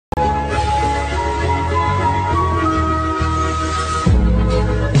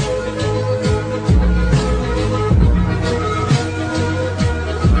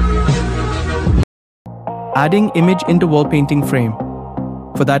Adding image into wall painting frame.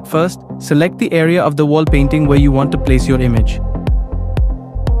 For that, first, select the area of the wall painting where you want to place your image.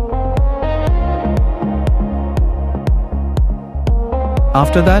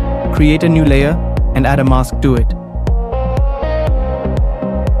 After that, create a new layer and add a mask to it.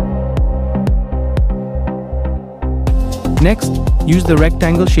 Next, use the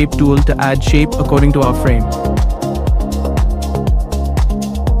rectangle shape tool to add shape according to our frame.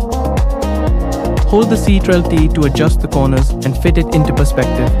 Hold the Ctrl-T to adjust the corners and fit it into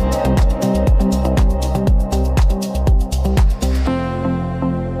perspective.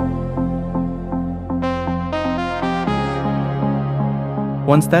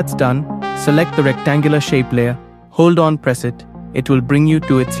 Once that's done, select the rectangular shape layer, hold on, press it. It will bring you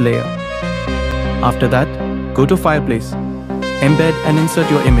to its layer. After that, go to Fireplace, embed and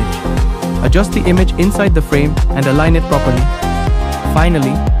insert your image. Adjust the image inside the frame and align it properly.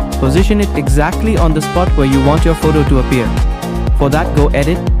 Finally, position it exactly on the spot where you want your photo to appear. For that, go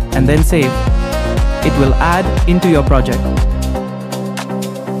Edit and then Save. It will add into your project.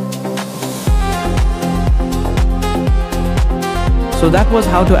 So that was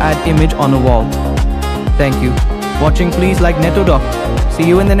how to add image on a wall. Thank you. Watching, please like Neto Doc. See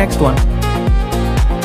you in the next one.